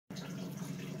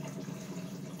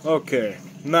Okay,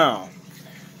 now,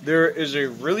 there is a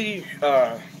really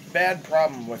bad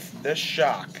problem with this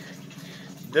shock.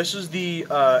 This is the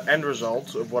end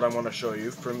result of what I want to show you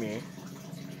for me,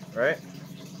 right?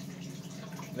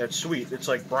 That's sweet. It's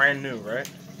like brand new, right?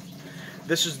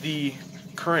 This is the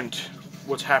current,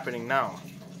 what's happening now.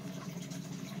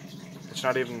 It's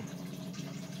not even...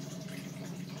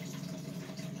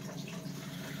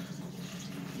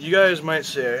 You guys might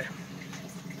say,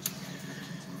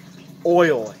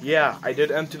 oil. Yeah, I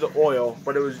did empty the oil,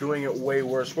 but it was doing it way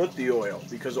worse with the oil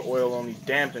because the oil only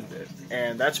dampened it.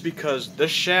 And that's because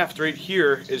this shaft right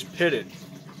here is pitted,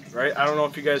 right? I don't know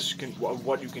if you guys can,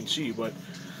 what you can see, but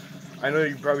I know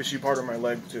you probably see part of my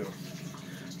leg too.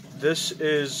 This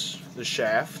is the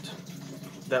shaft,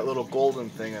 that little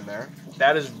golden thing in there.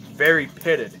 That is very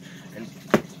pitted. And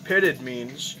pitted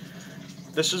means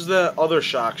this is the other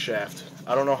shock shaft.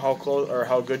 I don't know how close or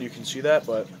how good you can see that,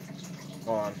 but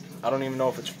hold on. I don't even know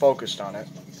if it's focused on it.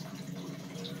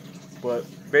 But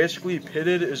basically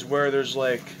pitted is where there's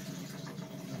like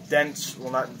dense,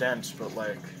 well not dense, but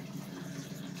like,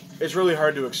 it's really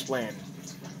hard to explain.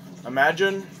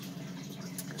 Imagine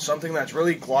something that's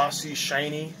really glossy,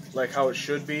 shiny, like how it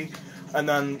should be, and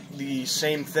then the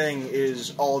same thing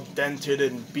is all dented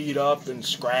and beat up and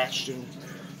scratched and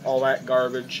all that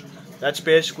garbage. That's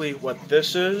basically what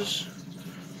this is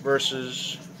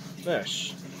versus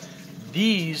this.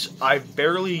 These I've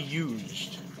barely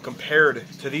used compared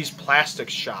to these plastic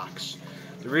shocks.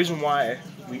 The reason why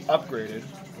we upgraded,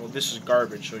 well, this is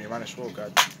garbage, so you might as well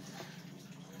got.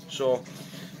 So,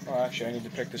 actually I need to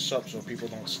pick this up so people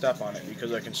don't step on it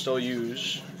because I can still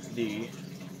use the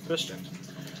piston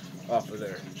off of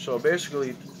there. So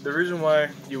basically, the reason why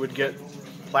you would get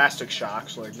plastic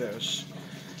shocks like this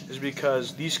is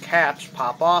because these caps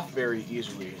pop off very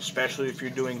easily, especially if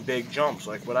you're doing big jumps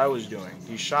like what I was doing.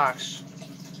 These shocks,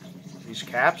 these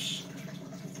caps,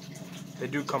 they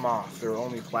do come off. They're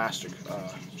only plastic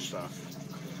stuff.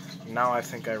 Now I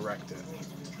think I wrecked it.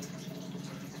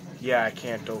 Yeah, I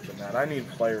can't open that. I need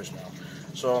pliers now.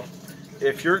 So,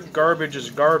 if your garbage is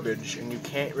garbage and you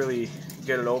can't really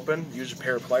get it open, use a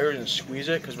pair of pliers and squeeze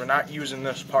it, because we're not using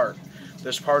this part.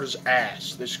 This part is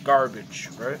ass. This garbage,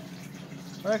 right?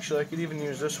 Actually, I could even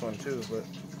use this one too, but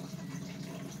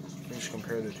let me just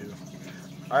compare the two.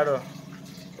 I had a...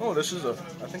 Oh, this is a...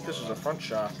 I think this is a front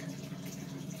shock.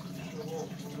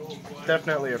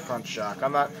 Definitely a front shock.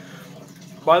 I'm not...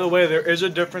 By the way, there is a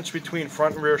difference between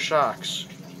front and rear shocks.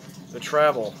 The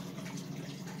travel,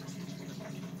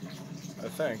 I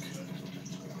think.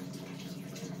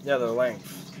 Yeah, the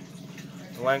length.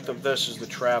 The length of this is the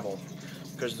travel,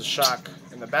 because the shock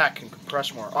in the back can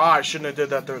compress more. Ah, I shouldn't have did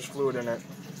that. There was fluid in it.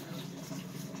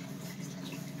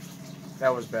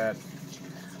 That was bad.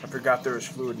 I forgot there was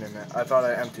fluid in it. I thought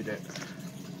I emptied it.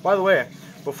 By the way,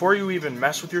 before you even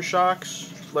mess with your shocks,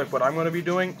 like what I'm going to be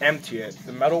doing, empty it.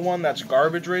 The metal one, that's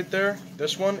garbage right there.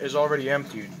 This one is already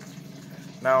emptied.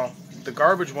 Now, the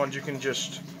garbage ones you can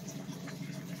just,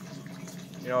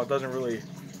 you know, it doesn't really,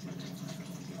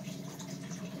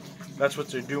 that's what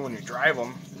they do when you drive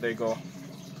them. They go,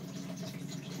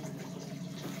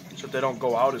 so they don't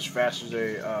go out as fast as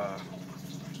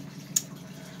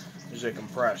they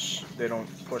compress. They don't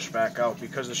push back out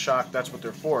because the shock, that's what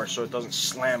they're for, so it doesn't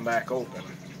slam back open.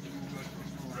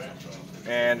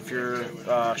 And if your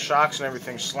shocks and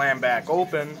everything slam back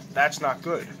open, that's not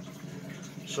good.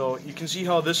 So you can see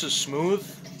how this is smooth,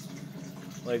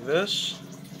 like this,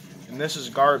 and this is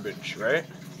garbage, right?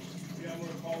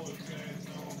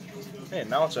 Hey,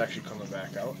 now it's actually coming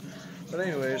back out. But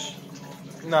anyways,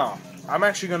 now, I'm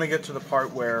actually going to get to the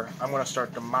part where I'm going to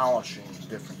start demolishing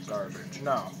different garbage.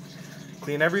 Now,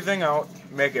 clean everything out,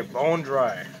 make it bone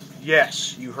dry.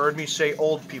 Yes, you heard me say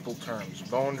old people terms,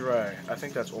 bone dry. I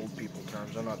think that's old people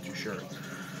terms, I'm not too sure.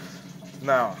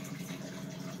 Now,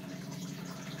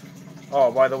 oh,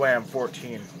 by the way, I'm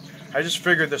 14. I just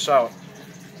figured this out.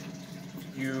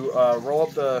 You roll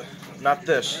up the, not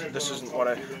this. This isn't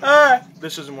what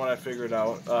this isn't what I figured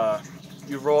out.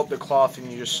 You roll up the cloth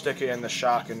and you just stick it in the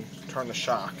shock and turn the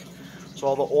shock, so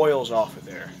all the oil's off of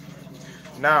there.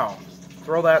 Now,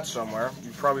 throw that somewhere.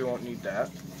 You probably won't need that,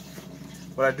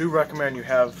 but I do recommend you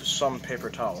have some paper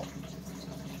towel.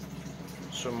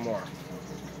 Some more.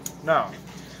 Now,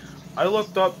 I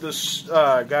looked up this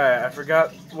guy. I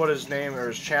forgot what his name or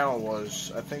his channel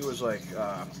was. I think it was like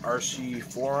RC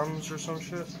Forums or some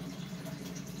shit.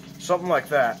 Something like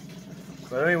that.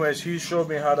 But anyways, he showed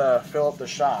me how to fill up the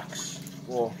shocks.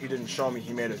 Well, he didn't show me.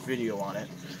 He made a video on it.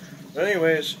 But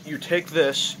anyways, you take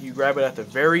this, you grab it at the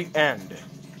very end.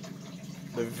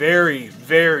 The very,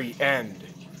 very end.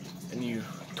 And you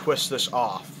twist this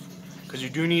off. because you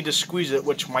do need to squeeze it,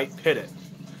 which might pit it.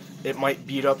 It might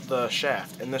beat up the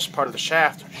shaft, and this part of the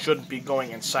shaft shouldn't be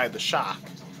going inside the shock.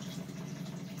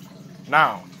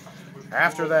 Now,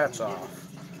 after that's off,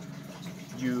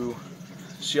 you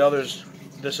see how this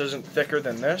isn't thicker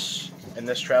than this, and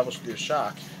this travels through your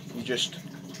shock. You just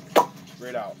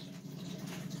right out.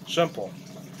 Simple.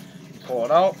 You pull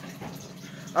it out.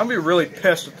 I'm gonna be really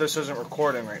pissed if this isn't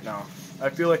recording right now. I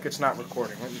feel like it's not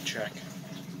recording. Let me check.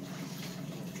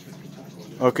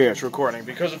 Okay, it's recording.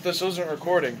 Because if this isn't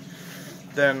recording,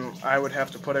 then I would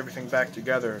have to put everything back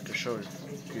together to show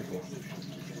people.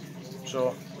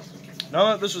 So, now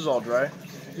that this is all dry,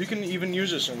 you can even use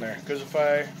this in there. Because if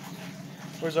I...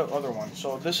 Where's that other one?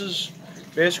 So this is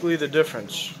basically the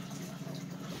difference.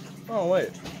 Oh,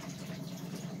 wait.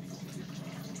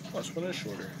 Oh, this one is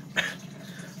shorter. I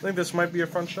think this might be a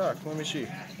front shock. Let me see.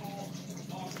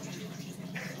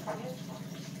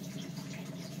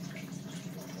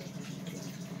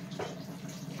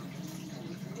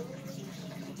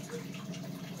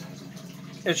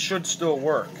 It should still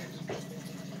work.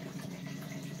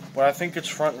 But I think it's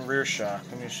front and rear shock.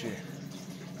 Let me see.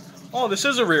 Oh, this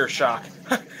is a rear shock.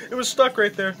 It was stuck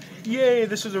right there. Yay,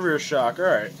 this is a rear shock.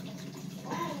 Alright.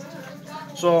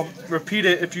 So, repeat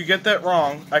it. If you get that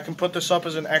wrong, I can put this up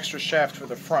as an extra shaft for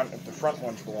the front if the front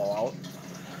ones blow out.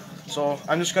 So,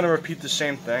 I'm just going to repeat the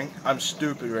same thing. I'm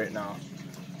stupid right now.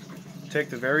 Take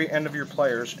the very end of your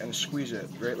pliers and squeeze it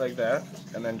right like that.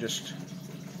 And then just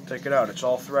take it out. It's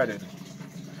all threaded.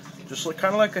 Just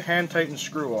kind of like a hand-tightened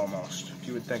screw almost, if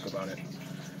you would think about it.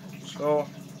 So,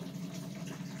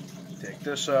 take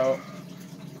this out.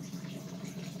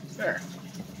 There.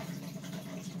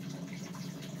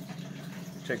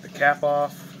 Take the cap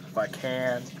off, if I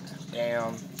can,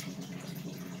 down.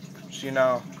 See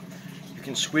now, you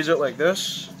can squeeze it like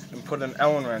this and put an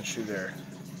Allen wrench through there.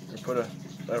 Or put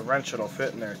a wrench that'll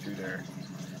fit in there through there.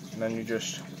 And then you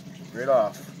just right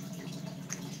off.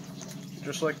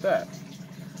 Just like that.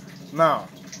 Now,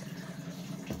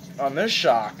 on this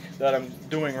shock that I'm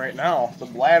doing right now, the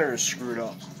bladder is screwed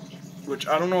up, which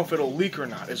I don't know if it'll leak or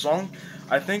not.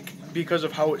 I think because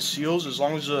of how it seals, as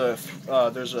long as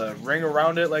there's a ring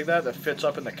around it like that fits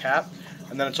up in the cap,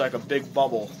 and then it's like a big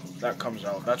bubble that comes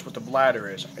out. That's what the bladder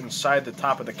is. Inside the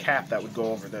top of the cap, that would go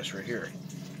over this right here.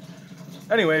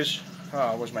 Anyways,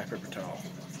 where's my paper towel?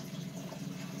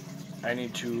 I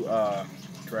need to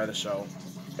dry this out,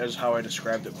 as how I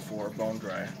described it before, bone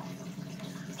dry,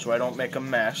 so I don't make a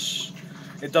mess.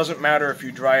 It doesn't matter if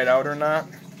you dry it out or not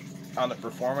on the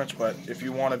performance, but if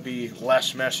you want to be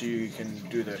less messy, you can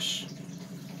do this.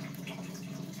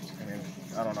 I mean,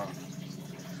 I don't know.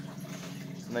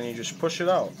 And then you just push it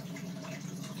out.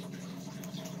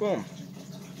 Boom.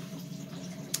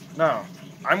 Now,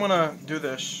 I'm gonna do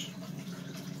this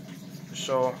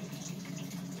so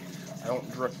I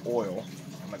don't drip oil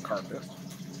on the carpet.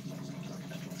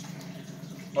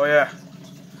 Oh yeah,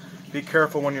 be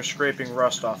careful when you're scraping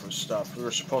rust off of stuff. We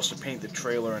were supposed to paint the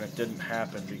trailer and it didn't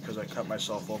happen because I cut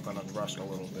myself open on rust a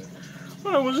little bit.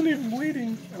 But I wasn't even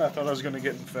bleeding, and I thought I was going to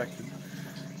get infected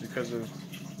because of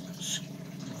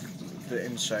the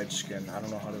inside skin. I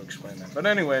don't know how to explain that. But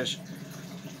anyways,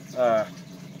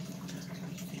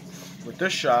 with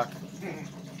this shock,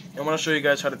 I want to show you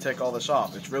guys how to take all this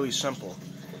off. It's really simple.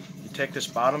 You take this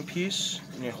bottom piece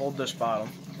and you hold this bottom,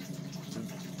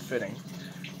 fitting.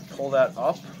 Pull that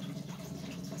up,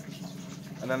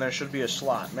 and then there should be a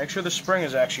slot. Make sure the spring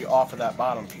is actually off of that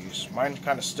bottom piece. Mine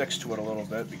kind of sticks to it a little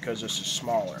bit because this is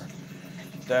smaller.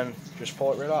 Then just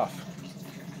pull it right off,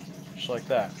 just like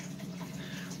that.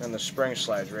 Then the spring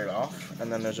slides right off,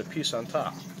 and then there's a piece on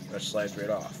top that slides right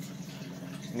off.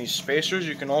 And these spacers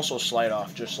you can also slide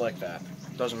off just like that.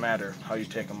 It doesn't matter how you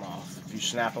take them off. If you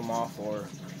snap them off, or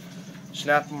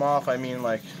snap them off, I mean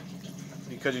like,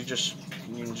 because you can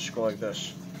just go like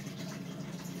this.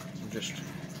 Just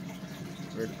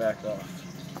right back off.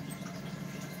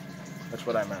 That's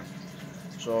what I meant.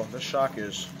 So this shock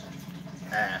is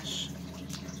ass.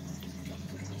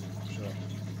 So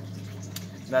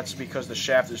that's because the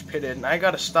shaft is pitted, and I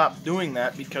gotta stop doing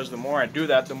that because the more I do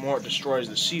that, the more it destroys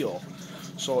the seal.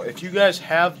 So if you guys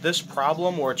have this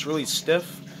problem where it's really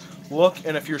stiff, look,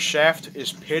 and if your shaft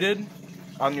is pitted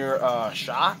on your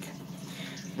shock,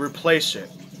 replace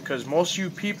it, because most of you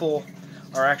people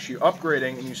are actually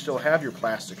upgrading and you still have your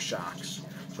plastic shocks.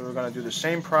 So we're going to do the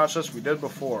same process we did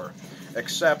before,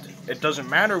 except it doesn't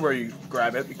matter where you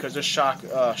grab it because this shaft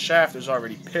is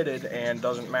already pitted and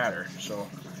doesn't matter. So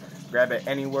grab it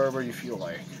anywhere where you feel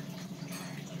like.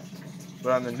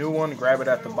 But on the new one, grab it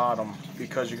at the bottom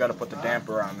because you got to put the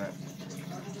damper on it.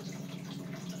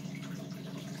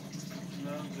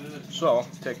 So,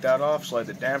 take that off, slide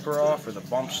the damper off or the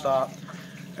bump stop,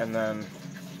 and then,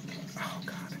 oh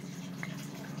god.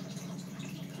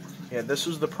 Yeah, this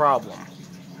is the problem.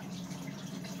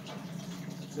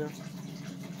 Yeah.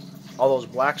 All those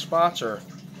black spots are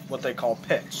what they call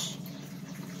pits.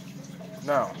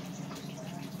 Now,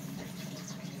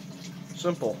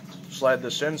 simple. Slide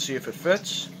this in, see if it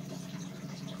fits.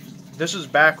 This is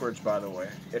backwards, by the way.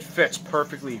 It fits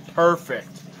perfectly perfect.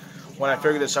 When I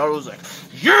figured this out, I was like,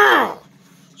 yeah!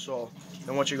 So,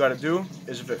 then what you got to do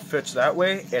is if it fits that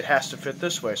way, it has to fit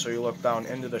this way. So you look down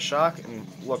into the shock and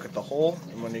look at the hole.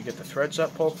 And when you get the threads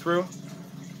that poke through,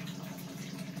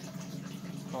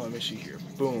 oh, let me see here.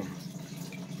 Boom.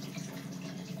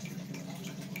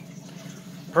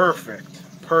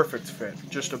 Perfect. Perfect fit.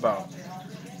 Just about.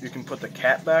 You can put the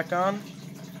cap back on.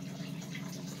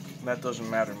 That doesn't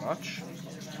matter much.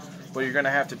 But you're going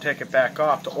to have to take it back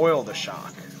off to oil the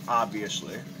shock,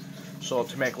 obviously. So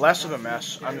to make less of a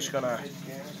mess, I'm just going to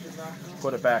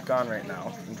put it back on right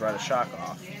now and dry the shock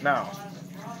off. Now,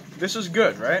 this is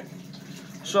good, right?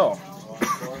 So,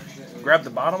 grab the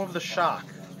bottom of the shock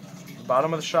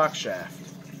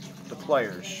shaft, the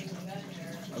pliers.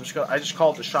 I just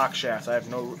call it the shock shaft. I have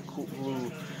no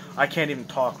clue. I can't even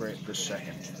talk right this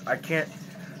second.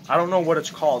 I don't know what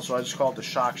it's called, so I just call it the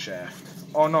shock shaft.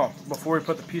 Oh no, before we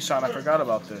put the piece on, I forgot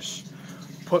about this.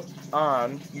 Put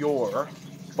on your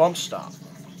bump stop.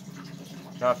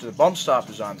 Now after the bump stop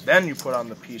is on, then you put on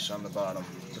the piece on the bottom,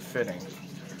 the fitting,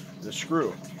 the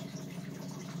screw.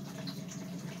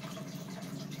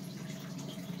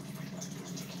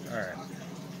 Alright.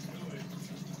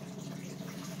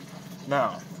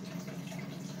 Now,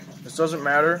 this doesn't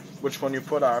matter which one you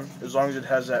put on, as long as it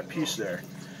has that piece there.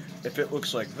 If it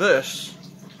looks like this,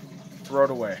 throw it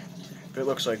away. If it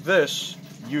looks like this,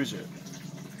 use it.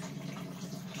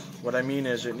 What I mean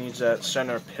is it needs that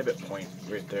center pivot point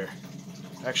right there.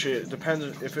 Actually, it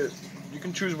depends if it... You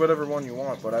can choose whatever one you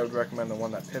want, but I would recommend the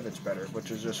one that pivots better,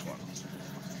 which is this one.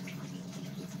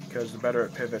 Because the better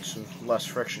it pivots, the less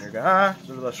friction you're gonna...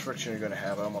 the less friction you're gonna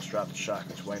have. I almost dropped the shock,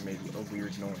 that's why I made a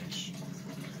weird noise.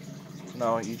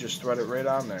 No, you just thread it right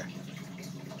on there.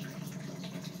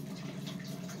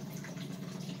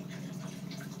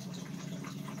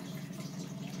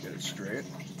 Get it straight.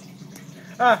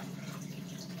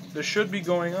 This should be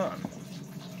going on.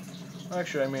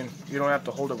 Actually, I mean, you don't have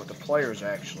to hold it with the pliers,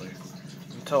 actually,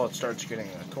 until it starts getting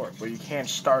a torque. But you can't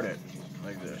start it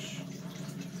like this.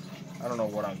 I don't know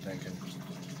what I'm thinking.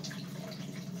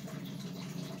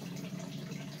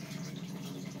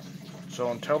 So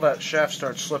until that shaft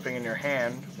starts slipping in your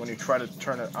hand when you try to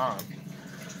turn it on,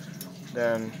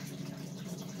 then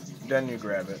you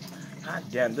grab it. God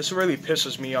damn, this really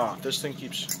pisses me off. This thing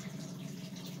keeps...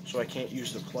 So I can't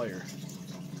use the plier.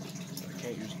 I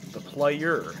can't use the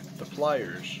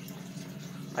pliers.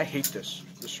 I hate this.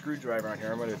 The screwdriver on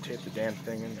here. I'm going to tape the damn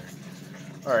thing in there.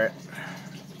 Alright.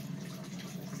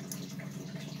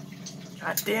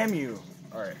 God damn you.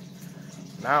 Alright.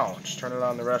 Now, just turn it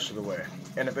on the rest of the way.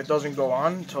 And if it doesn't go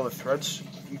on until the threads...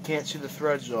 You can't see the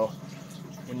threads, though,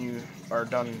 when you are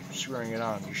done screwing it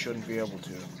on. You shouldn't be able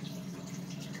to.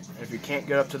 And if you can't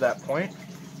get up to that point,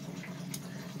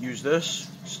 use this.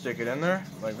 Stick it in there,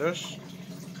 like this.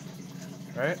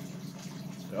 Right?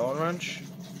 The Allen wrench.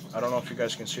 I don't know if you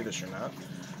guys can see this or not.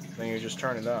 Then you just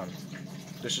turn it on.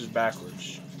 This is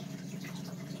backwards.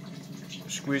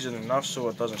 Squeeze it enough so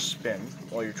it doesn't spin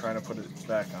while you're trying to put it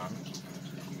back on.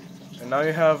 And now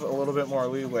you have a little bit more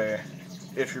leeway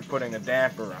if you're putting a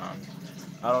damper on.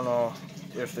 I don't know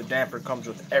if the damper comes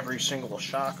with every single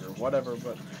shock or whatever,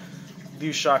 but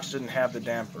these shocks didn't have the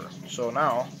damper. So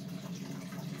now,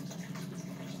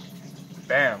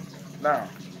 bam. Now,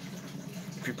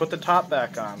 if you put the top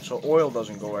back on so oil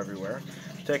doesn't go everywhere,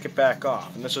 take it back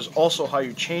off. And this is also how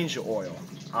you change the oil,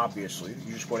 obviously.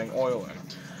 You're just putting oil in.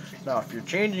 Now, if you're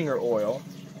changing your oil,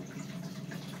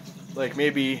 like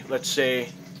maybe, let's say,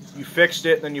 you fixed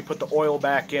it and then you put the oil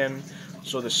back in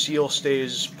so the seal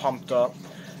stays pumped up,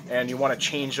 and you want to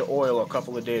change the oil a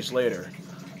couple of days later.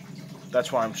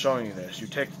 That's why I'm showing you this. You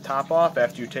take the top off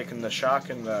after you've taken the shock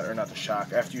and the, or not the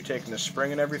shock, after you've taken the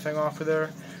spring and everything off of there,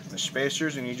 the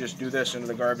spacers, and you just do this into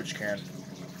the garbage can.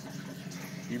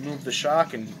 You move the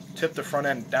shock and tip the front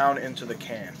end down into the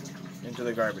can, into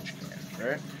the garbage can,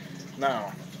 right?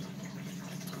 Now,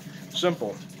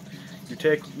 simple. You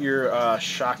take your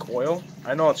shock oil.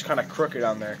 I know it's kind of crooked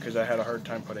on there because I had a hard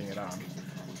time putting it on.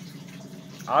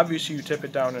 Obviously, you tip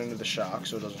it down into the shock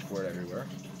so it doesn't squirt everywhere.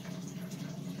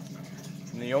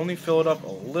 And you only fill it up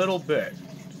a little bit.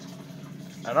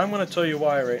 And I'm going to tell you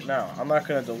why right now. I'm not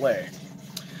going to delay.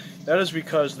 That is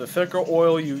because the thicker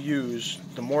oil you use,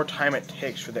 the more time it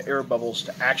takes for the air bubbles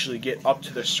to actually get up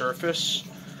to the surface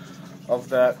of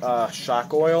that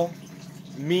shock oil,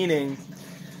 meaning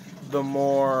the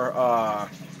more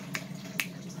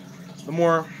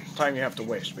time you have to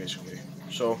waste, basically.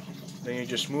 So then you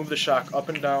just move the shock up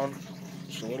and down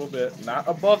just a little bit, not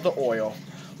above the oil,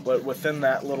 but within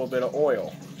that little bit of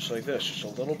oil, just like this, just a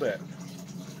little bit.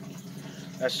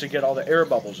 That's to get all the air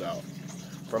bubbles out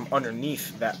from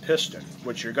underneath that piston,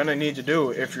 which you're going to need to do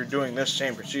if you're doing this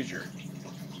same procedure.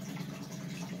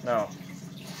 Now,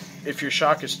 if your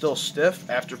shock is still stiff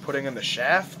after putting in the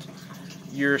shaft,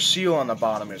 your seal on the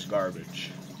bottom is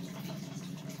garbage.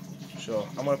 So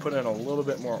I'm going to put in a little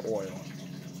bit more oil.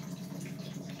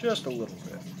 Just a little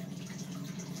bit.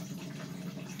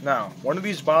 Now, one of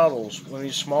these bottles, one of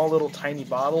these small little tiny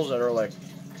bottles that are like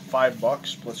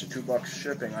 $5 plus a $2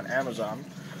 shipping on Amazon,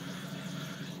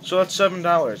 so that's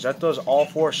 $7. That does all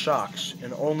 4 shocks,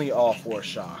 and only all 4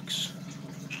 shocks.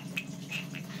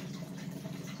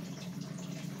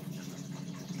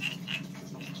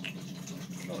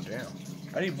 Oh damn.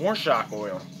 I need more shock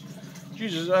oil.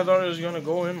 Jesus, I thought it was going to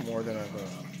go in more than I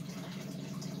thought.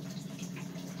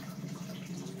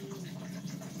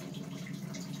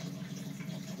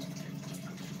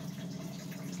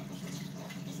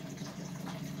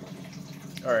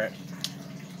 Alright.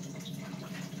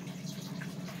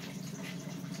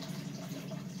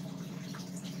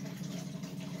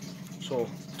 So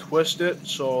twist it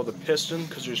so the piston,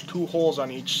 because there's 2 holes on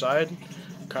each side,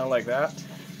 kind of like that.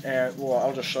 And, well,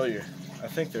 I'll just show you. I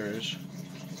think there is.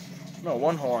 No,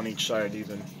 1 hole on each side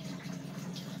even.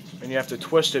 And you have to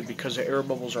twist it because the air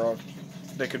bubbles are,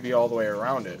 they could be all the way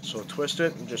around it. So twist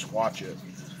it and just watch it.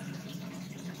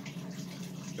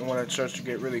 And when it starts to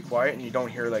get really quiet and you don't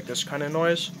hear like this kind of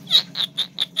noise,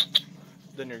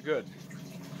 then you're good.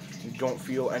 You don't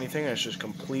feel anything, and it's just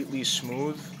completely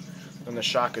smooth, and the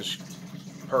shock is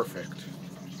perfect.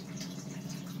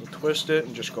 So twist it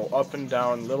and just go up and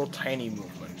down, little tiny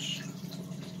movements.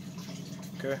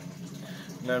 Okay?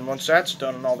 And then once that's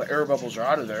done and all the air bubbles are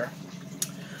out of there,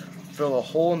 fill the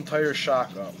whole entire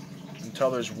shock up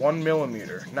until there's 1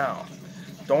 millimeter. Now,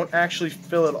 don't actually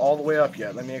fill it all the way up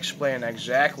yet. Let me explain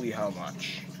exactly how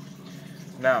much.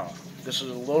 Now, this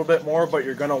is a little bit more, but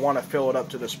you're going to want to fill it up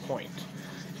to this point.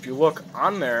 If you look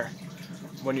on there,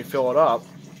 when you fill it up,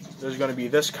 there's going to be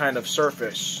this kind of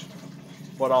surface,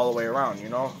 but all the way around, you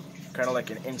know? Kind of like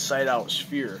an inside-out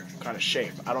sphere kind of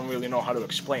shape. I don't really know how to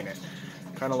explain it.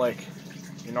 Kind of like,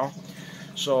 you know?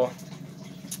 So,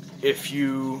 if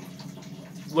you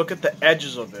look at the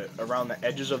edges of it, around the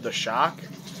edges of the shock,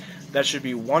 that should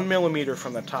be 1 millimeter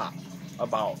from the top,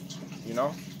 about, you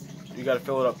know? You got to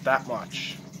fill it up that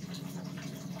much.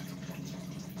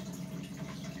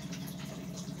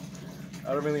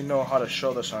 I don't really know how to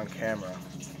show this on camera.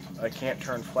 I can't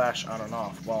turn flash on and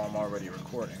off while I'm already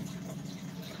recording.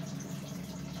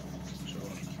 So.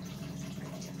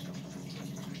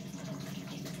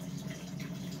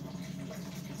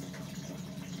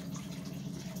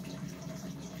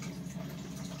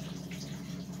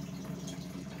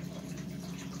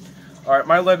 Alright,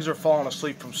 my legs are falling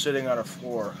asleep from sitting on a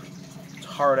floor. It's a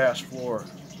hard-ass floor.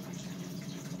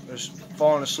 They're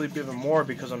falling asleep even more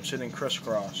because I'm sitting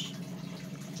crisscross.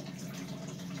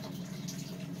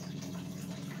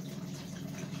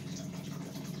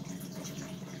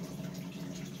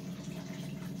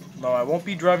 No, I won't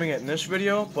be driving it in this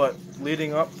video, but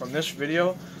leading up from this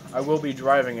video, I will be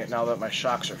driving it now that my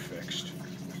shocks are fixed.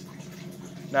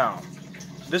 Now,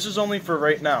 this is only for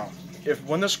right now. If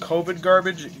when this COVID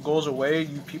garbage goes away,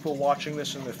 you people watching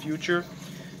this in the future,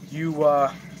 you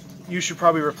should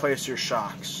probably replace your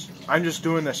shocks. I'm just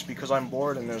doing this because I'm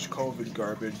bored and there's COVID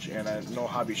garbage and I know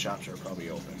hobby shops are probably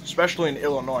open, especially in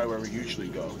Illinois where we usually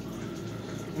go.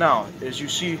 Now, as you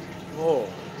see, whoa.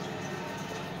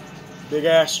 Big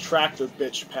ass tractor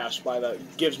bitch passed by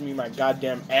that gives me my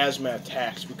goddamn asthma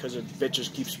attacks because it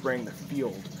bitches keep spraying the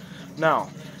field. Now,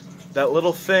 that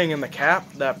little thing in the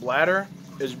cap, that bladder,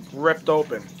 is ripped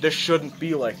open. This shouldn't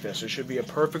be like this. It should be a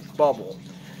perfect bubble.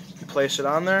 You place it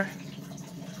on there,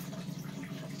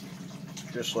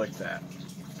 just like that.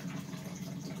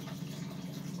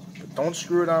 But don't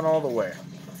screw it on all the way.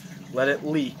 Let it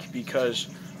leak, because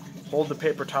hold the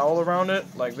paper towel around it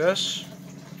like this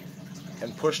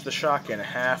and push the shock in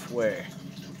halfway,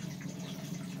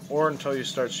 or until you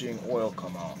start seeing oil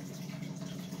come out.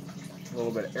 A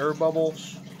little bit of air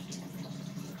bubbles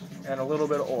and a little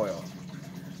bit of oil.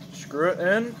 Screw it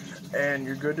in and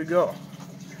you're good to go.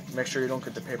 Make sure you don't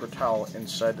get the paper towel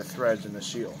inside the threads in the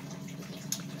seal.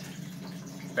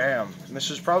 Bam. And this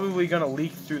is probably going to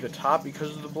leak through the top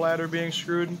because of the bladder being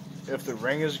screwed. if the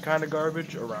ring is kind of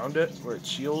garbage around it where it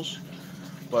seals.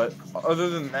 But other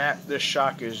than that, this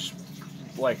shock is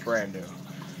like brand new.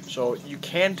 So you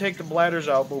can take the bladders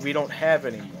out, but we don't have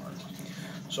any more.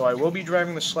 So I will be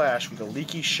driving the Slash with a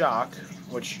leaky shock,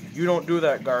 which you don't do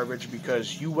that garbage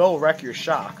because you will wreck your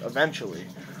shock eventually.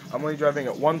 I'm only driving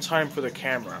it one time for the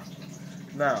camera.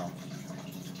 Now,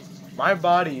 my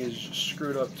body is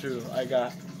screwed up too. I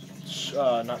got,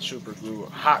 not super glue,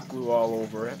 hot glue all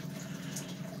over it.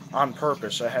 On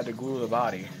purpose, I had to glue the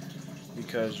body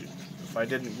because if I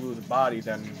didn't glue the body,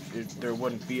 then there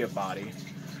wouldn't be a body.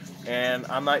 And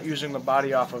I'm not using the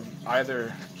body off of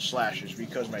either Slashes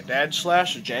because my dad's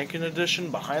Slash, the Janken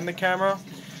edition, behind the camera,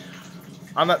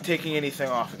 I'm not taking anything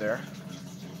off of there.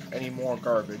 Any more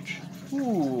garbage.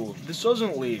 Ooh, this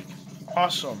doesn't leak.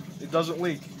 Awesome. It doesn't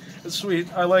leak. It's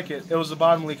sweet. I like it. It was the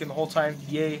bottom leaking the whole time.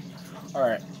 Yay.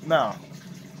 Alright, now,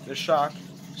 this shock,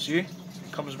 see? It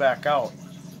comes back out.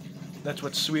 That's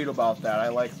what's sweet about that. I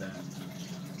like that.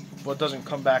 But it doesn't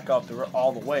come back out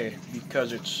all the way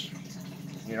because it's,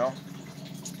 you know,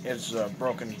 it's a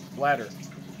broken bladder.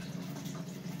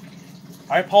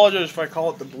 I apologize if I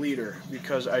call it the bleeder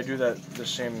because I do that the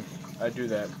same. I do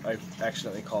that. I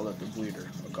accidentally called it the bleeder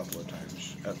a couple of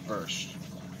times at first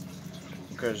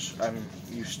because I'm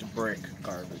used to break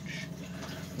garbage.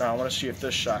 Now I want to see if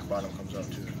this shock bottom comes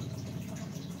out too.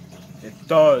 It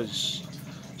does.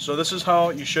 So this is how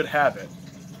you should have it.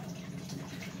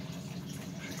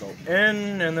 Should go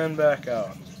in and then back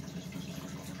out.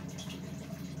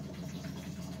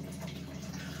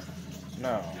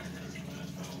 Now,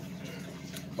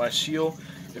 my seal,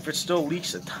 if it still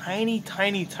leaks a tiny,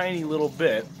 tiny, tiny little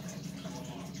bit,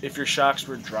 if your shocks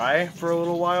were dry for a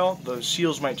little while, the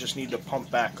seals might just need to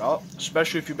pump back up,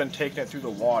 especially if you've been taking it through the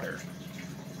water.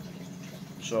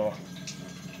 So,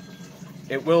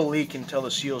 it will leak until the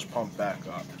seals pump back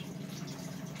up.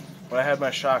 But I had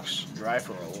my shocks dry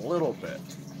for a little bit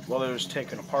while it was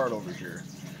taken apart over here.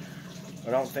 I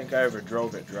don't think I ever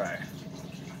drove it dry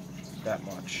that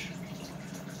much.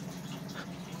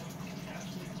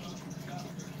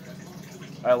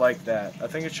 I like that. I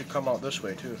think it should come out this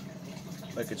way too.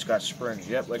 Like it's got spring.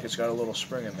 Yep, like it's got a little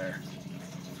spring in there.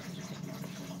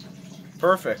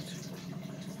 Perfect.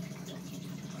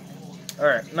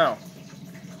 Alright, now,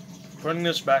 putting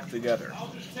this back together.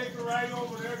 I'll just take a ride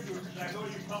over there to it because I know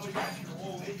you probably got your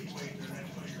whole lady weight there.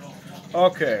 That's what you're all.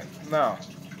 Okay, now.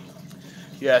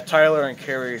 Yeah, Tyler and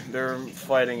Carrie, they're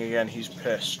fighting again. He's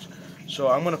pissed. So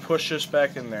I'm going to push this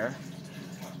back in there.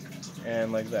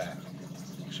 And like that.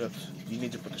 Except you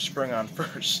need to put the spring on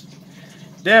first.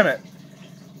 Damn it!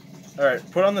 Alright,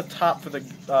 put on the top for the,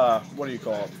 what do you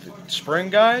call it? The spring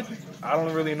guide? I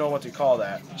don't really know what to call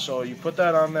that. So you put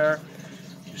that on there.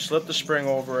 You slip the spring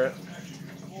over it.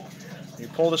 You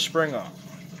pull the spring up.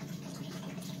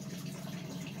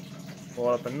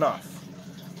 Pull it up enough.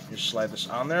 You slide this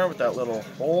on there with that little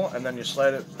hole, and then you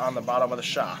slide it on the bottom of the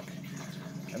shock.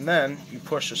 And then you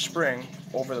push the spring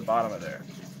over the bottom of there.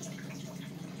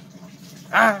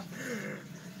 Ah!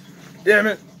 Damn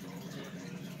it!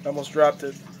 Almost dropped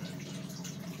it.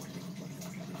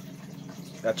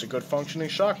 That's a good functioning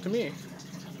shock to me.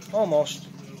 Almost.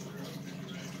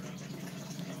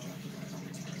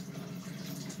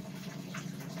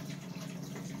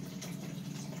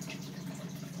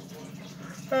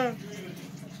 Ah.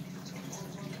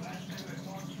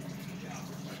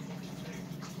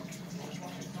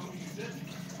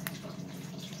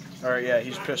 Alright, yeah,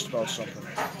 he's pissed about something.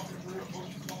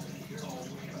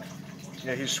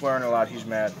 Yeah, he's swearing a lot. He's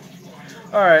mad.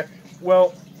 Alright,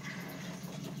 well,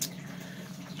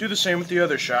 do the same with the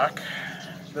other shock.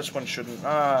 This one shouldn't.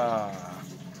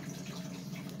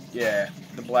 Yeah,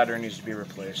 the bladder needs to be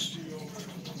replaced.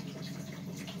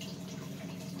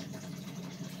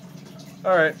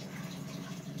 Alright.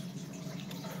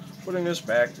 Putting this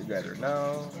back together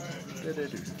now.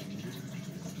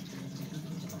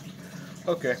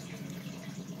 Okay.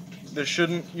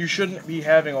 You shouldn't be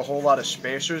having a whole lot of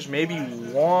spacers. Maybe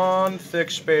one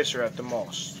thick spacer at the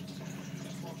most.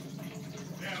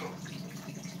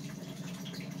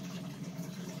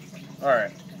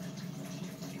 Alright.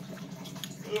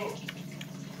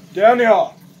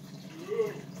 Daniel!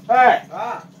 Hey!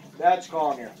 Dad's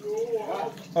calling you.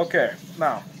 Okay,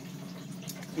 now,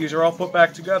 these are all put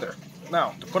back together.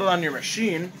 Now, to put it on your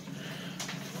machine,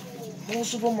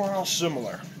 most of them are all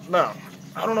similar. Now,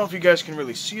 I don't know if you guys can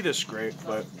really see this great,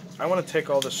 but I want to take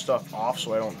all this stuff off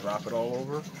so I don't drop it all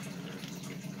over.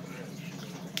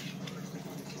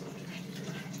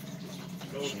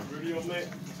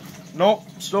 Nope,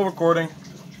 still recording.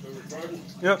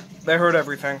 Yep, they heard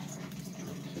everything.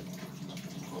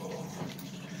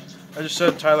 I just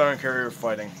said Tyler and Carrie were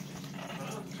fighting.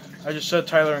 I just said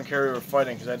Tyler and Carrie were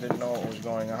fighting because I didn't know what was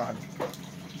going on.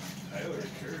 Tyler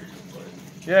and Carrie were fighting.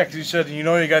 Yeah, because he said, you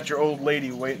know, you got your old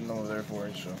lady waiting over there for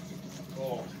you, so.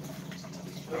 Oh.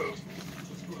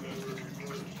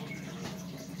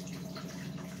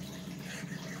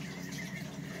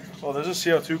 Oh, there's a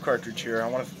CO2 cartridge here.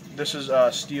 This is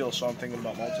steel, so I'm thinking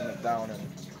about melting it down and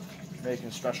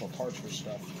making special parts for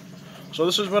stuff. So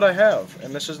this is what I have,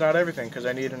 and this is not everything because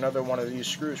I need another one of these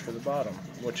screws for the bottom,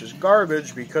 which is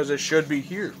garbage because it should be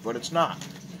here, but it's not.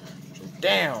 So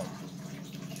damn,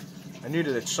 I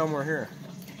needed it somewhere here.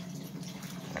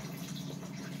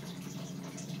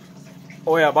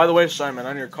 Oh yeah, by the way, Simon,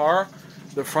 on your car,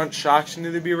 the front shocks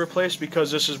need to be replaced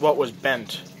because this is what was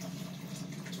bent.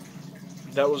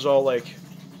 That was all like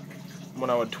when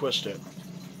I would twist it,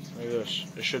 like this.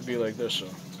 It should be like this,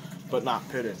 but not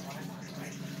pitted.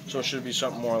 So it should be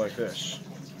something more like this,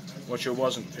 which it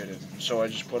wasn't pitted. So I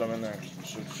just put them in there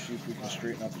so to see if we can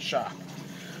straighten out the shock.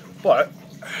 But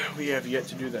we have yet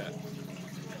to do that.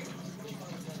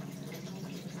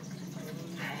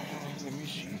 Let me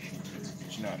see.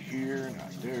 It's not here,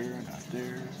 not there, not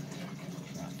there,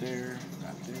 not there,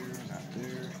 not there, not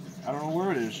there. I don't know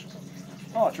where it is.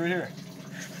 Oh, it's right here.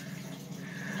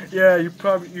 Yeah, you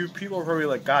people are probably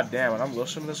like, God damn it, I'm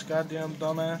listening to this goddamn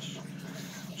dumbass.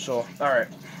 So, alright.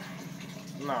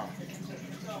 Now,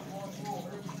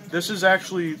 this is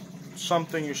actually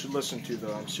something you should listen to,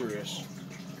 though. I'm serious.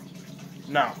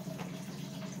 Now,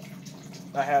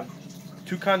 I have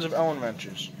two kinds of Allen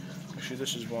wrenches. Actually,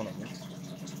 this is one of them.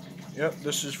 Yep,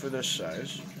 this is for this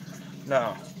size.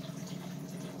 Now,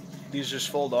 these just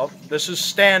fold up. This is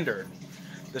standard.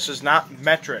 This is not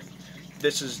metric.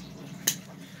 This is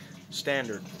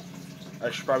standard. I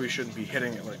probably shouldn't be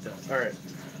hitting it like that. Alright.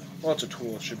 Well, it's a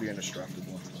tool. It should be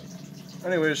indestructible.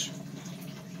 Anyways,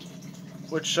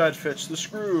 which side fits the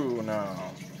screw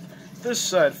now? This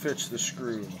side fits the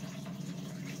screw.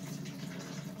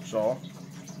 So,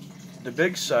 the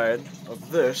big side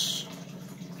of this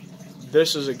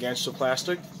is against the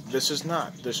plastic. This is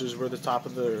not. This is where the top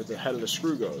of the head of the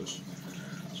screw goes.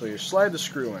 So you slide the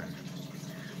screw in.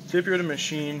 Tip your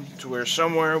machine to where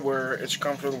somewhere where it's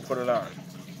comfortable to put it on.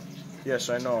 Yes,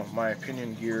 I know, my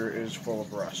pinion gear is full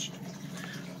of rust.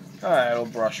 It'll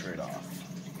brush right off.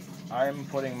 I'm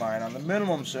putting mine on the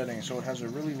minimum setting so it has a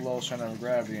really low center of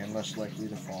gravity and less likely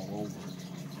to fall over.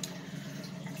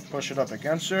 Push it up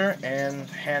against there and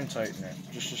hand tighten it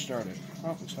just to start it.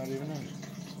 Oh, it's not even in.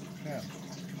 Yeah.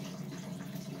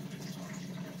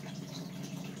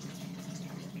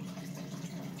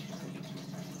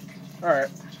 Alright.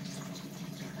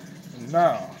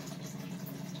 Now,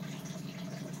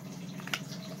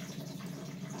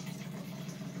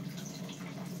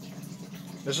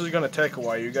 this is going to take a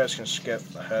while. You guys can skip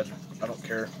ahead. I don't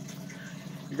care.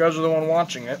 You guys are the one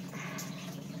watching it.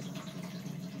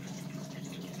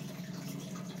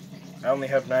 I only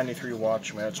have 93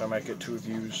 watch minutes. I might get 2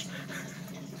 views.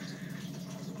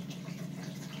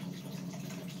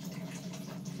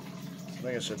 I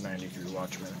think I said 93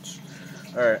 watch minutes.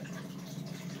 Alright.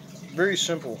 Very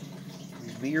simple.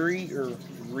 Leary or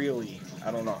really?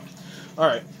 I don't know.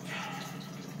 Alright.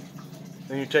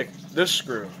 Then you take this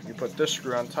screw. You put this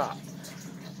screw on top.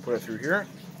 Put it through here.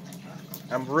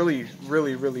 I'm really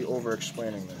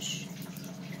over-explaining this.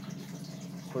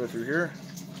 Put it through here.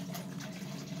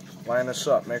 Line this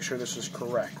up. Make sure this is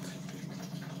correct.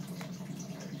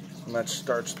 And that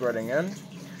starts threading in.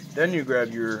 Then you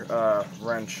grab your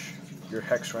wrench, your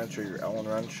hex wrench or your Allen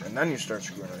wrench, and then you start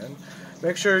screwing it in.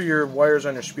 Make sure your wires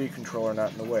on your speed controller are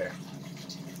not in the way.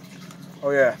 Oh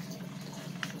yeah.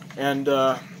 And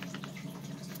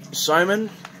Simon,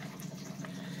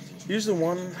 he's the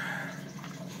one,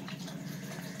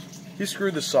 he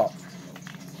screwed this up.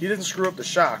 He didn't screw up the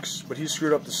shocks, but he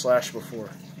screwed up the slash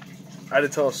before. I had to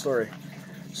tell a story.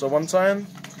 So one time,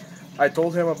 I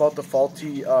told him about the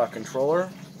faulty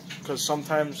controller, because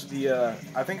sometimes the,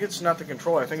 I think it's not the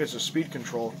controller, I think it's the speed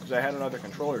control, because I had another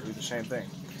controller do the same thing.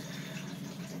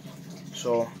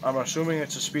 So I'm assuming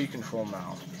it's a speed control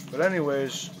now. But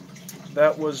anyways,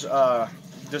 that was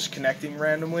disconnecting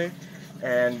randomly,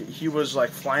 and he was like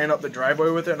flying up the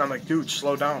driveway with it, and I'm like, dude,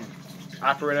 slow down.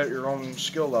 Operate at your own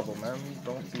skill level, man.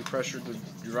 Don't be pressured to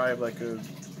drive like a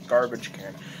garbage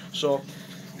can. So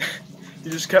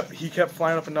he kept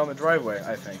flying up and down the driveway,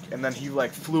 I think, and then he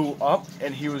like flew up,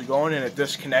 and he was going, and it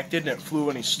disconnected, and it flew,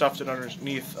 and he stuffed it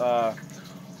underneath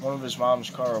one of his mom's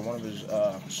car, or one of his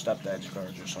stepdad's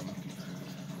cars or something.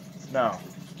 Now,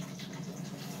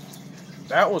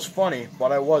 that was funny,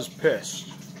 but I was pissed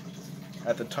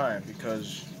at the time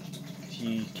because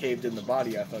he caved in the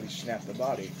body. I thought he snapped the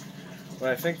body. But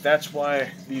I think that's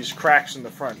why these cracks in the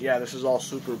front. Yeah, this is all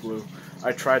super glue.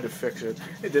 I tried to fix it.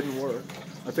 It didn't work.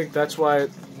 I think that's why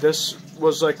this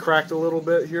was like cracked a little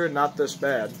bit here, not this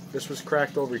bad. This was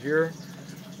cracked over here,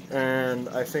 and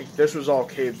I think this was all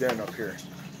caved in up here.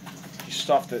 He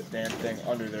stuffed that damn thing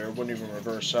under there. It wouldn't even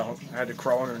reverse out. I had to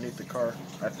crawl underneath the car,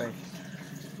 I think.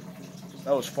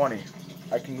 That was funny.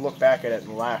 I can look back at it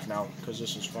and laugh now, because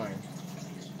this is fine.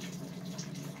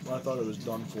 Well, I thought it was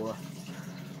done for.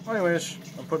 Well, anyways,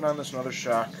 I'm putting on this another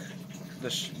shock.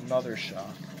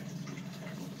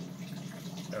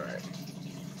 Alright.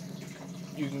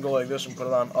 You can go like this and put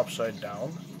it on upside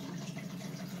down.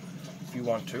 If you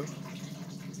want to.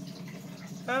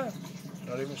 Not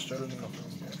even starting up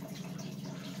yet.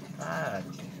 Damn.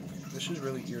 This is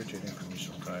really irritating for me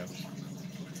sometimes.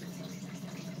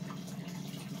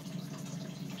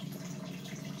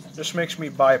 This makes me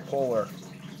bipolar.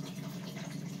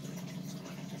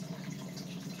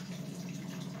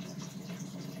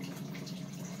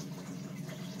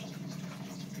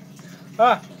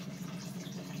 Ah!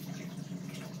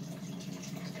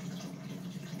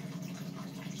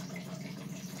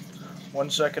 1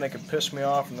 second it can piss me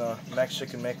off, and the next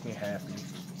it can make me happy.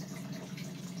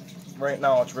 Right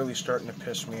now it's really starting to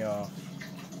piss me off.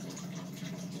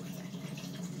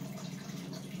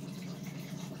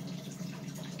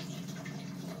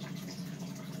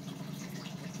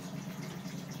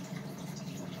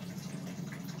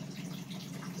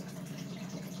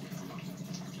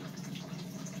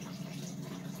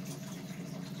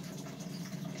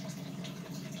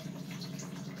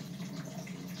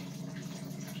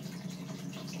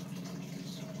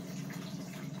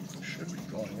 Should be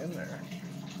going in there.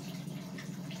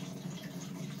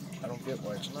 I don't get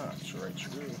why it's not. It's the right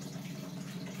screw.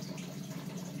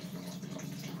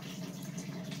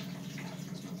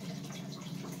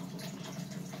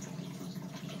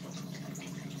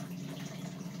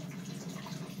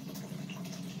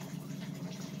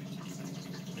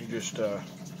 You just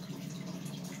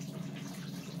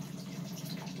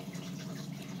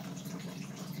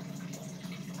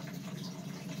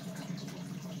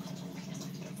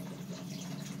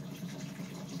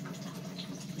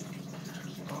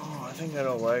I think I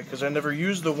don't like, because I never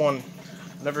used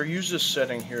this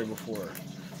setting here before.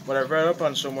 But I read up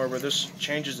on somewhere where this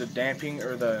changes the damping,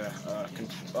 or the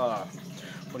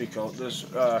what do you call it? This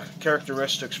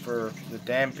characteristics for the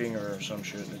damping or some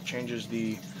shit. It changes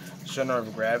the center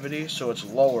of gravity, so it's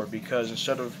lower, because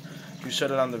instead of, if you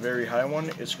set it on the very high one,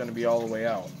 it's going to be all the way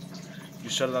out. If you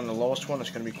set it on the lowest one,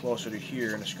 it's going to be closer to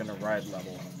here, and it's going to ride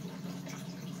level.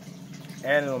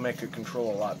 And it'll make it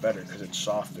control a lot better because it's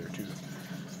softer too.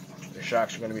 The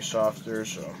shocks are going to be softer,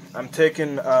 so I'm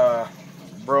taking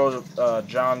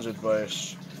John's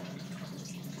advice.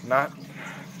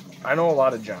 I know a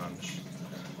lot of Johns.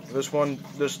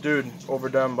 This dude over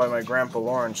done by my grandpa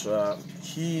Lawrence,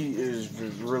 he is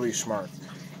really smart.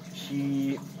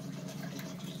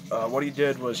 What he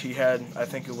did was he had, I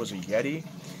think it was a Yeti,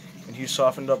 and he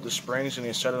softened up the springs and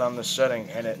he set it on the setting,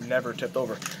 and it never tipped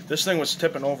over. This thing was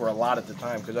tipping over a lot at the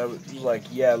time, because I was like,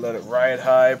 yeah, let it ride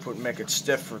high, make it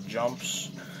stiff for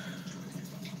jumps.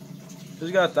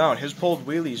 This got down. His pulled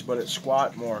wheelies, but it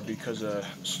squat more because the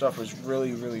stuff was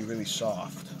really, really, really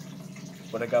soft.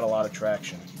 But it got a lot of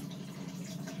traction.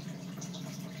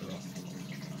 So,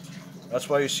 that's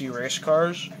why you see race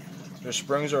cars, their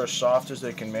springs are as soft as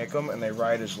they can make them, and they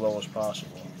ride as low as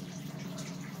possible.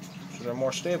 So they're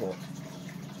more stable.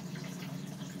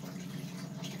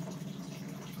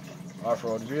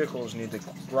 Off-road vehicles need the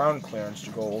ground clearance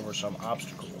to go over some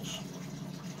obstacles.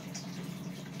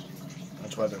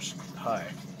 That's why they're high.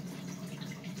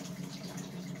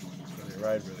 So they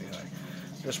ride really high.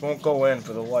 This won't go in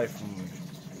for the life of me.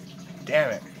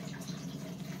 Damn it.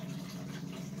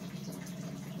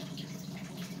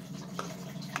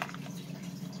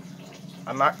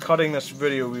 I'm not cutting this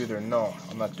video either. No,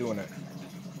 I'm not doing it.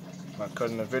 I'm not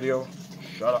cutting the video.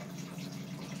 Shut up.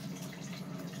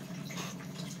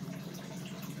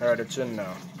 Alright, it's in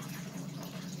now.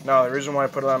 Now, the reason why I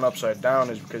put it on upside down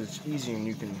is because it's easy and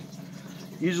you can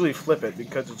easily flip it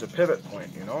because it's a pivot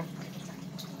point, you know?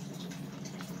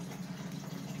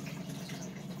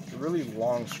 It's a really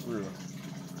long screw.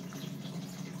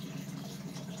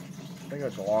 I think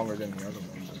it's longer than the other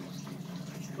one, but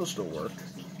it'll still work.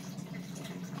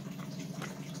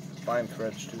 Fine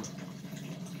threads, too.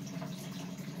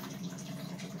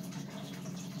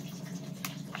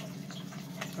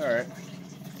 Alright.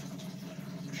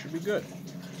 Should be good.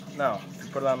 Now, if you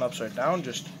put it on upside down,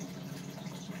 just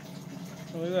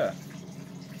look at that.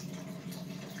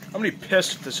 I'm gonna be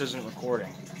pissed if this isn't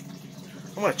recording.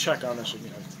 I'm gonna check on this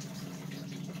again.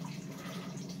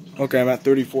 Okay, I'm at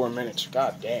 34 minutes.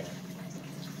 God damn.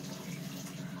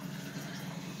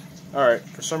 Alright,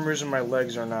 for some reason my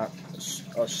legs are not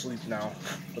asleep now,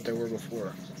 but they were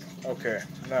before. Okay,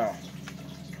 now,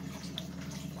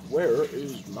 where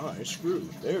is my screw?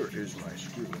 There is my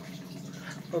screw.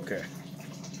 Okay.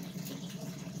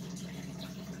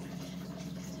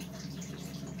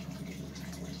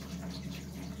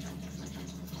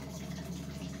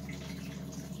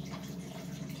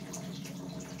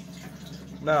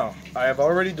 Now, I have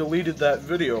already deleted that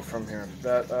video from here.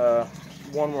 That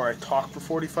one where I talk for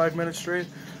 45 minutes straight.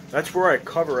 That's where I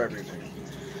cover everything.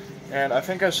 And I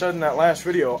think I said in that last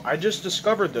video, I just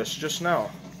discovered this just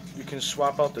now. You can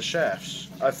swap out the shafts.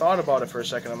 I thought about it for a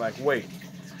second. I'm like, wait.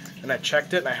 And I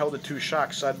checked it, and I held the two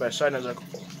shocks side by side, and I was like,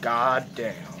 oh, god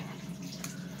damn.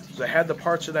 So I had the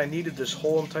parts that I needed this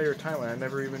whole entire time, and I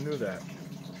never even knew that.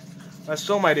 I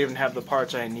still might even have the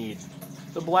parts I need.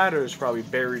 The bladder is probably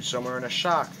buried somewhere in a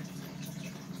shock.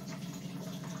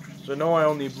 So no, I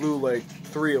only blew like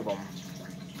 3 of them.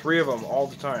 3 of them all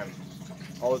the time.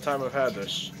 All the time I've had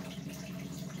this.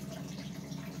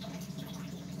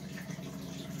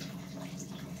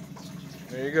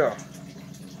 There you go.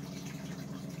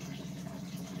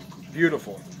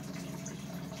 Beautiful.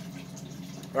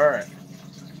 Alright.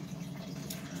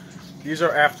 These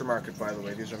are aftermarket, by the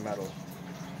way. These are metal.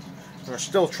 They're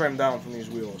still trimmed down from these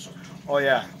wheels. Oh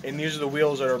yeah, and these are the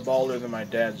wheels that are balder than my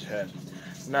dad's head.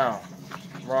 Now,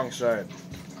 wrong side.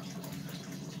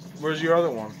 Where's your other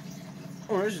one?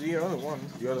 Oh, where's the other one?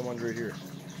 The other one's right here.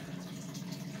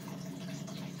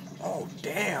 Oh,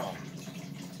 damn.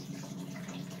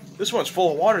 This one's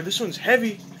full of water. This one's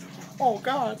heavy. Oh,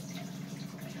 God.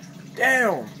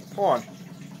 Damn. Hold on.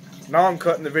 Now I'm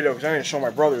cutting the video because I need to show my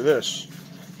brother this.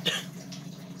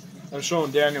 I'm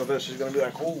showing Daniel this. He's going to be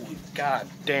like, holy god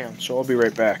damn. So I'll be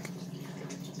right back.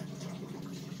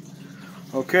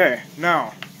 Okay,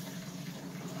 now,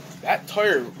 that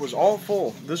tire was all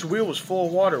full. This wheel was full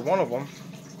of water, one of them.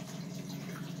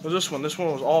 Was this one? This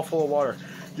one was all full of water.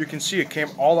 You can see it came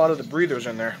all out of the breathers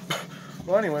in there.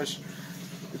 Well, anyways,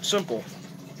 it's simple.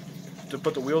 To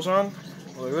put the wheels on,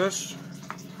 like this,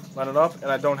 line it up,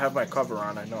 and I don't have my cover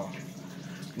on, I know.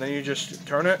 And then you just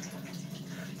turn it.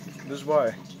 This is why.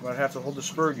 You might have to hold the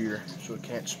spur gear so it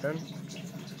can't spin.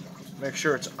 Make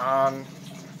sure it's on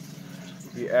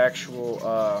the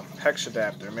actual hex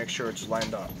adapter. Make sure it's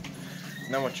lined up.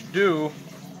 And then what you do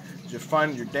is you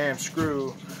find your damn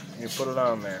screw and you put it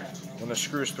on there. When the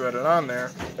screw's threaded on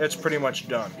there, it's pretty much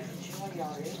done.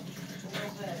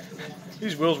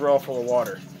 These wheels were all full of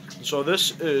water. So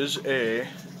this is a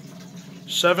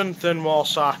 7 thin wall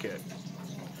socket.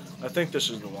 I think this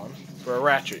is the one for a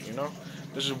ratchet, you know.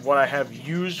 This is what I have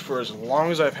used for as long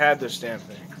as I've had this damn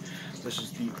thing. This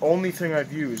is the only thing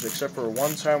I've used, except for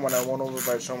one time when I went over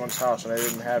by someone's house and I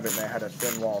didn't have it and I had a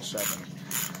thin wall 7.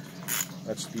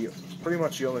 That's pretty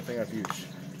much the only thing I've used.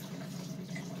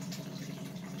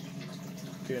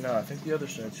 Okay, now I think the other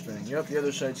side's spinning. Yep, the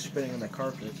other side's spinning in the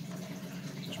carpet.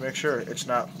 Just make sure it's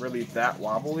not really that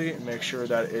wobbly and make sure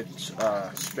that it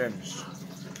spins.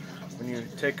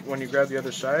 When you grab the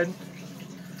other side,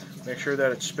 make sure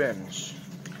that it spins.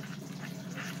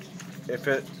 If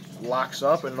it locks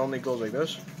up and it only goes like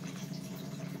this,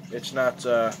 it's not,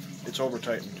 it's over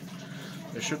tightened.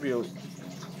 There should be,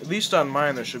 at least on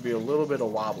mine, there should be a little bit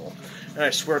of wobble. And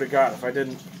I swear to God, if I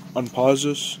didn't unpause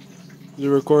this, is it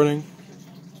recording?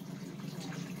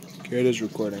 Okay, it is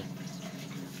recording.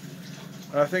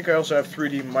 And I think I also have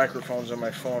 3D microphones on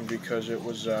my phone because it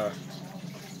was,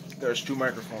 there's 2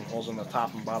 microphone holes on the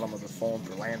top and bottom of the phone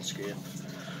for landscape.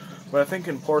 But I think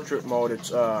in portrait mode,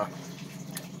 it's,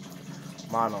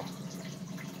 mono.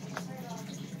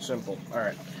 Simple.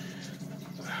 Alright.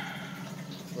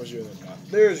 Where's the other nut?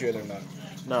 There's the other nut.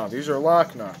 Now, these are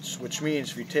lock nuts, which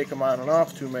means if you take them on and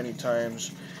off too many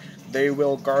times, they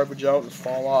will garbage out and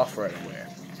fall off right away.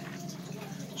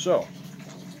 So,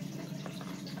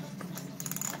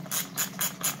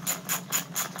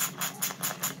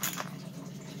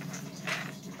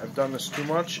 I've done this too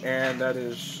much, and that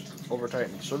is over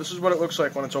tightened. So this is what it looks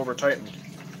like when it's over tightened.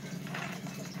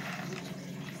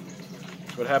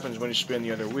 That's what happens when you spin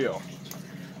the other wheel.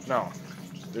 Now,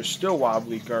 there's still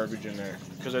wobbly garbage in there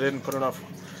because I didn't put enough.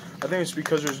 I think it's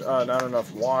because there's not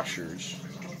enough washers.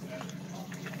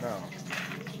 Now,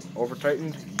 over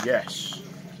tightened, yes.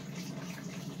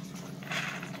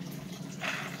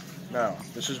 Now,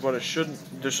 this is what it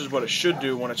should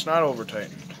do when it's not over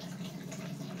tightened.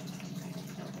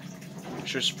 It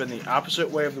should spin the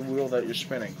opposite way of the wheel that you're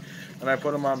spinning. And I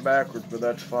put them on backwards, but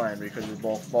that's fine because they're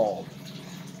both bald.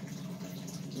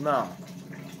 Now,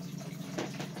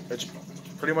 it's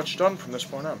pretty much done from this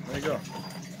point on. There you go.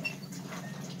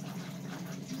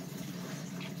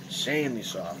 insanely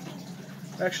soft.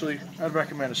 Actually, I'd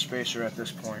recommend a spacer at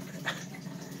this point.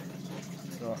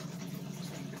 So,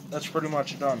 that's pretty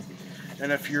much done.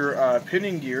 And if your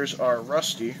pinning gears are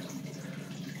rusty,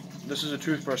 this is a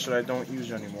toothbrush that I don't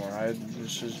use anymore.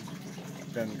 This has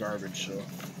been garbage, so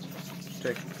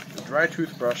take a dry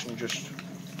toothbrush and just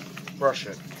brush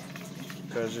it,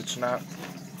 because it's not,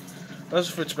 unless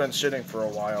if it's been sitting for a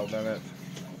while, then it,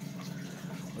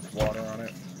 with water on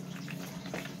it.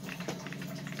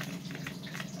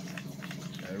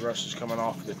 The rust is coming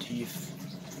off of the teeth.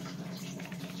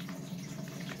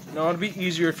 No, it'd be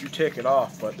easier if you take it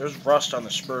off, but there's rust on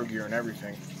the spur gear and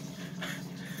everything.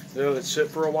 They let it sit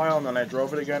for a while, and then I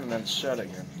drove it again, and then set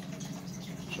again.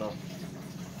 So,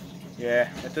 yeah,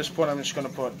 at this point I'm just going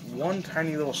to put one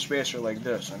tiny little spacer like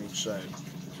this on each side.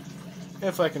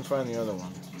 If I can find the other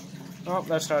one. Oh,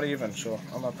 that's not even, so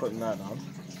I'm not putting that on.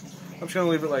 I'm just going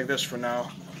to leave it like this for now.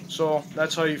 So,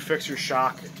 that's how you fix your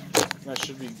shock. That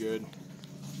should be good.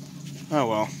 Oh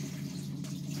well.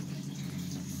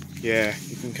 Yeah,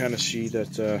 you can kind of see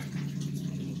that,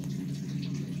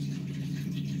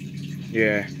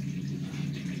 yeah.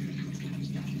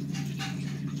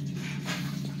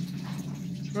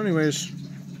 Anyways,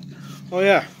 oh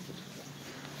yeah,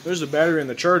 there's the battery and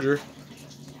the charger.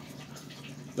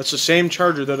 That's the same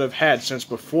charger that I've had since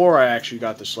before I actually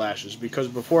got the slashes, because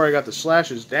before I got the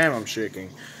slashes, damn, I'm shaking.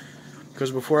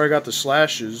 Because before I got the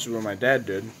slashes, what my dad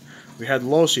did, we had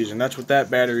Locy's, and that's what that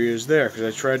battery is there, because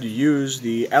I tried to use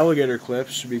the alligator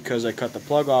clips because I cut the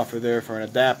plug off of there for an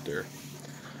adapter.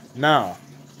 Now,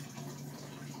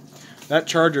 that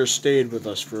charger stayed with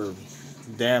us for a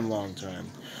damn long time.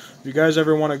 If you guys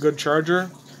ever want a good charger,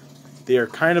 they are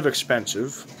kind of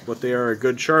expensive, but they are a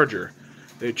good charger.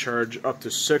 They charge up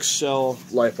to 6 cell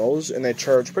LiPos, and they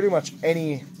charge pretty much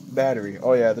any battery.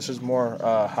 Oh yeah, this is more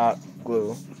hot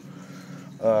glue.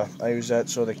 I use that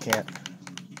so they can't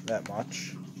that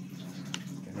much,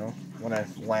 you know, when I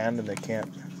land and they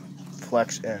can't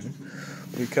flex in,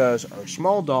 because our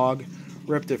small dog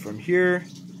ripped it from here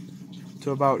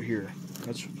to about here.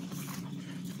 That's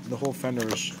the whole fender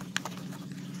is,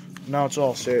 now it's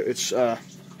all safe. It's you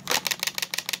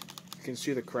can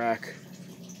see the crack,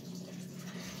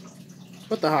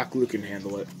 but the hot glue can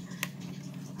handle it.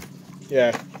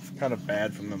 Yeah, kind of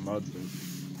bad from the mud,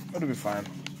 but it'll be fine.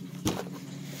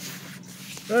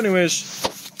 Anyways,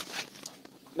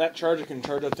 that charger can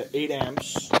charge up to 8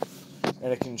 amps,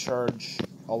 and it can charge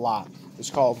a lot. It's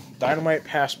called Dynamite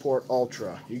Passport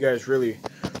Ultra. You guys really,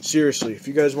 seriously, if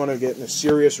you guys want to get into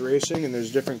serious racing, and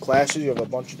there's different classes, you have a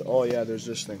bunch of, oh yeah, there's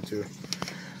this thing too.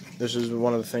 This is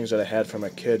one of the things that I had from a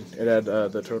kid. It had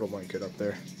the turtle blanket up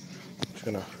there. I'm just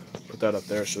going to put that up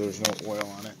there so there's no oil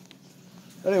on it.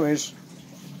 Anyways,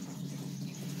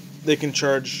 they can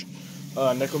charge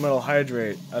nickel metal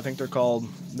hydrate. I think they're called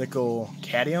nickel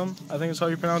cadmium, I think is how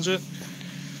you pronounce it.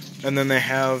 And then they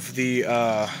have the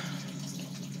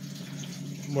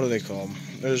what do they call them?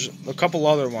 There's a couple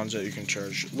other ones that you can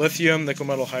charge. Lithium, nickel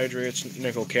metal hydrates,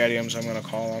 nickel cadmiums, I'm going to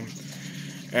call them.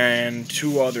 And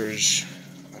 2 others.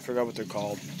 I forgot what they're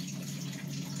called.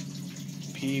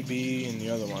 PB and the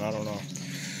other one, I don't know.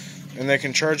 And they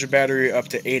can charge a battery up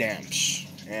to 8 amps.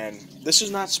 And this is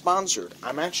not sponsored.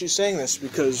 I'm actually saying this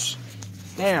because,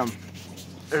 damn,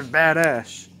 they're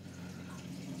badass.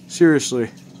 Seriously.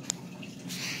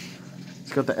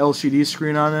 It's got the LCD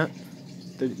screen on it.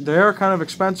 They are kind of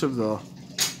expensive though,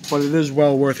 but it is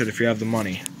well worth it if you have the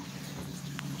money.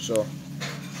 So,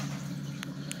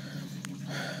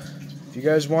 if you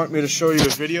guys want me to show you a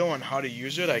video on how to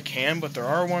use it, I can, but there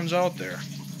are ones out there.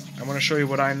 I'm going to show you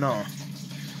what I know.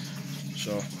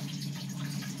 So,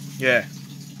 yeah.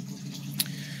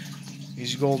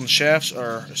 These golden shafts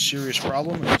are a serious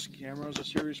problem, and this camera is a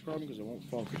serious problem because it won't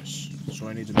focus. So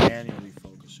I need to manually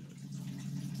focus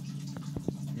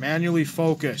it. Manually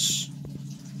focus.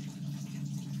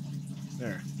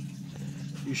 There.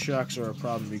 These shocks are a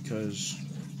problem because,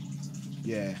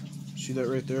 yeah, see that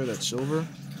right there, that silver?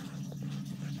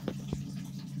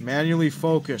 Manually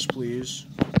focus, please.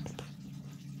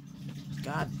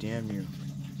 God damn you.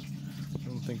 I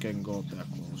don't think I can go up that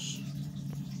close.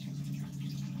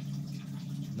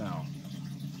 Now.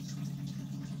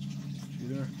 See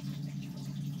there?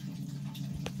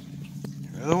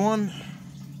 The other one?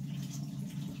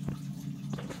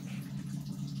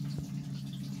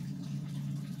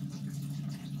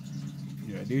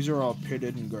 Yeah, these are all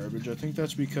pitted and garbage. I think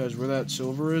that's because where that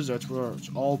silver is, that's where it's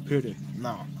all pitted.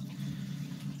 Now,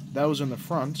 that was in the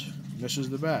front. This is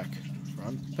the back.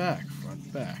 Front, back,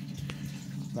 front, back.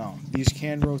 Now, these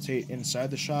can rotate inside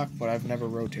the shock, but I've never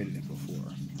rotated it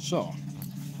before. So,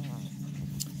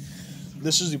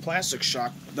 this is the plastic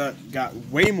shock that got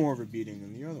way more of a beating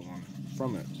than the other one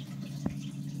from it.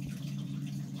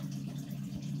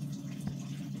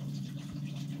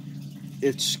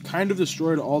 It's kind of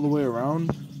destroyed all the way around,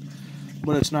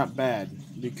 but it's not bad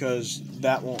because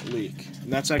that won't leak.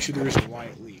 And that's actually the reason why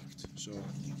it leaked. So,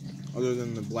 other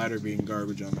than the bladder being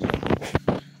garbage on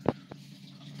it.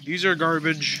 These are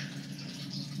garbage.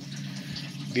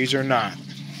 These are not.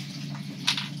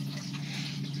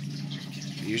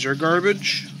 These are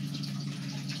garbage.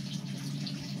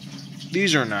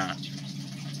 These are not.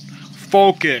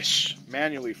 Focus.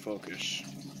 Manually focus.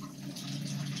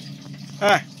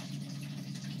 Ah.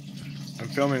 I'm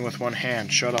filming with one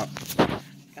hand. Shut up.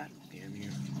 God damn you.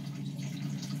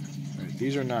 Alright,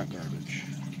 these are not garbage.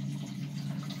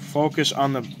 Focus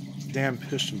on the damn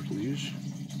piston, please.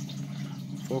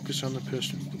 Focus on the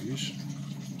piston, please.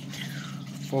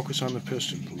 Focus on the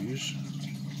piston, please.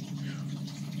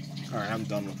 Alright, I'm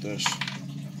done with this.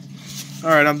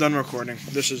 Alright, I'm done recording.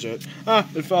 This is it. Ah,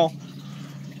 it fell.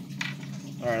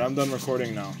 Alright, I'm done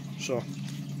recording now. So,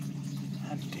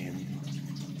 God damn you.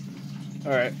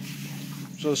 Alright.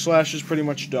 So the slash is pretty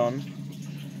much done.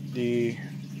 The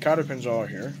cotter pins are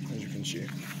here, as you can see.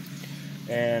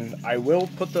 And I will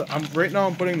put right now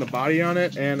I'm putting the body on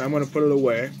it, and I'm going to put it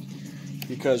away.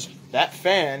 Because that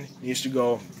fan needs to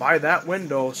go by that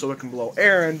window so it can blow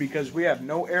air in, because we have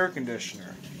no air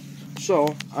conditioner.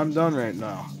 So, I'm done right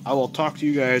now. I will talk to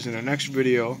you guys in the next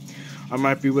video. I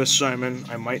might be with Simon.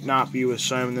 I might not be with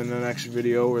Simon in the next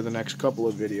video or the next couple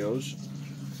of videos.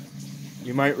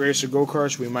 We might race the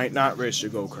go-karts. We might not race the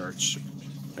go-karts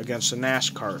against the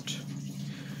NASCAR.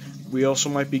 We also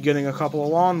might be getting a couple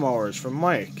of lawnmowers from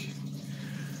Mike.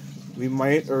 We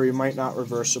might or we might not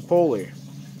reverse the pulley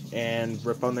and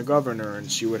rip on the governor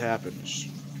and see what happens.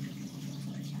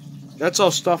 That's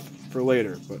all stuff for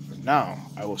later, but for now,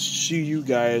 I will see you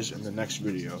guys in the next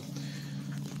video.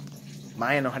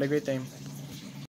 Bye, and have a great day.